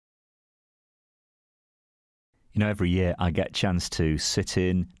You know, every year I get a chance to sit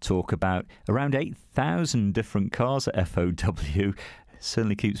in, talk about around 8,000 different cars at FOW. It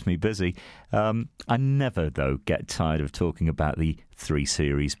certainly keeps me busy. I never, though, get tired of talking about the 3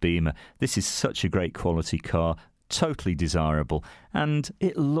 Series Beamer. This is such a great quality car, totally desirable, and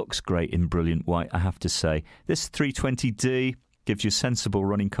it looks great in brilliant white, I have to say. This 320D gives you sensible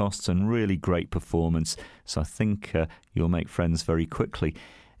running costs and really great performance, so I think you'll make friends very quickly.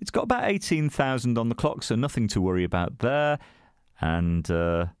 It's got about 18,000 on the clock, so nothing to worry about there. And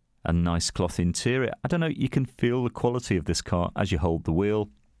a nice cloth interior. I don't know, you can feel the quality of this car as you hold the wheel.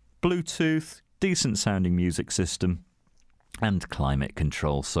 Bluetooth, decent sounding music system, and climate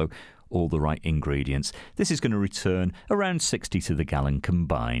control, so all the right ingredients. This is going to return around 60 to the gallon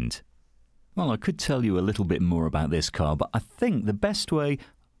combined. Well, I could tell you a little bit more about this car, but I think the best way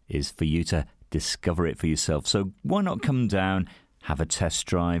is for you to discover it for yourself. So why not come down, have a test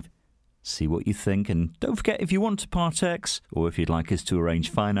drive, see what you think, and don't forget, if you want to Part X or if you'd like us to arrange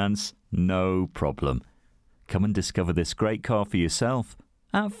finance, no problem. Come and discover this great car for yourself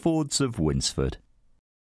at Fords of Winsford.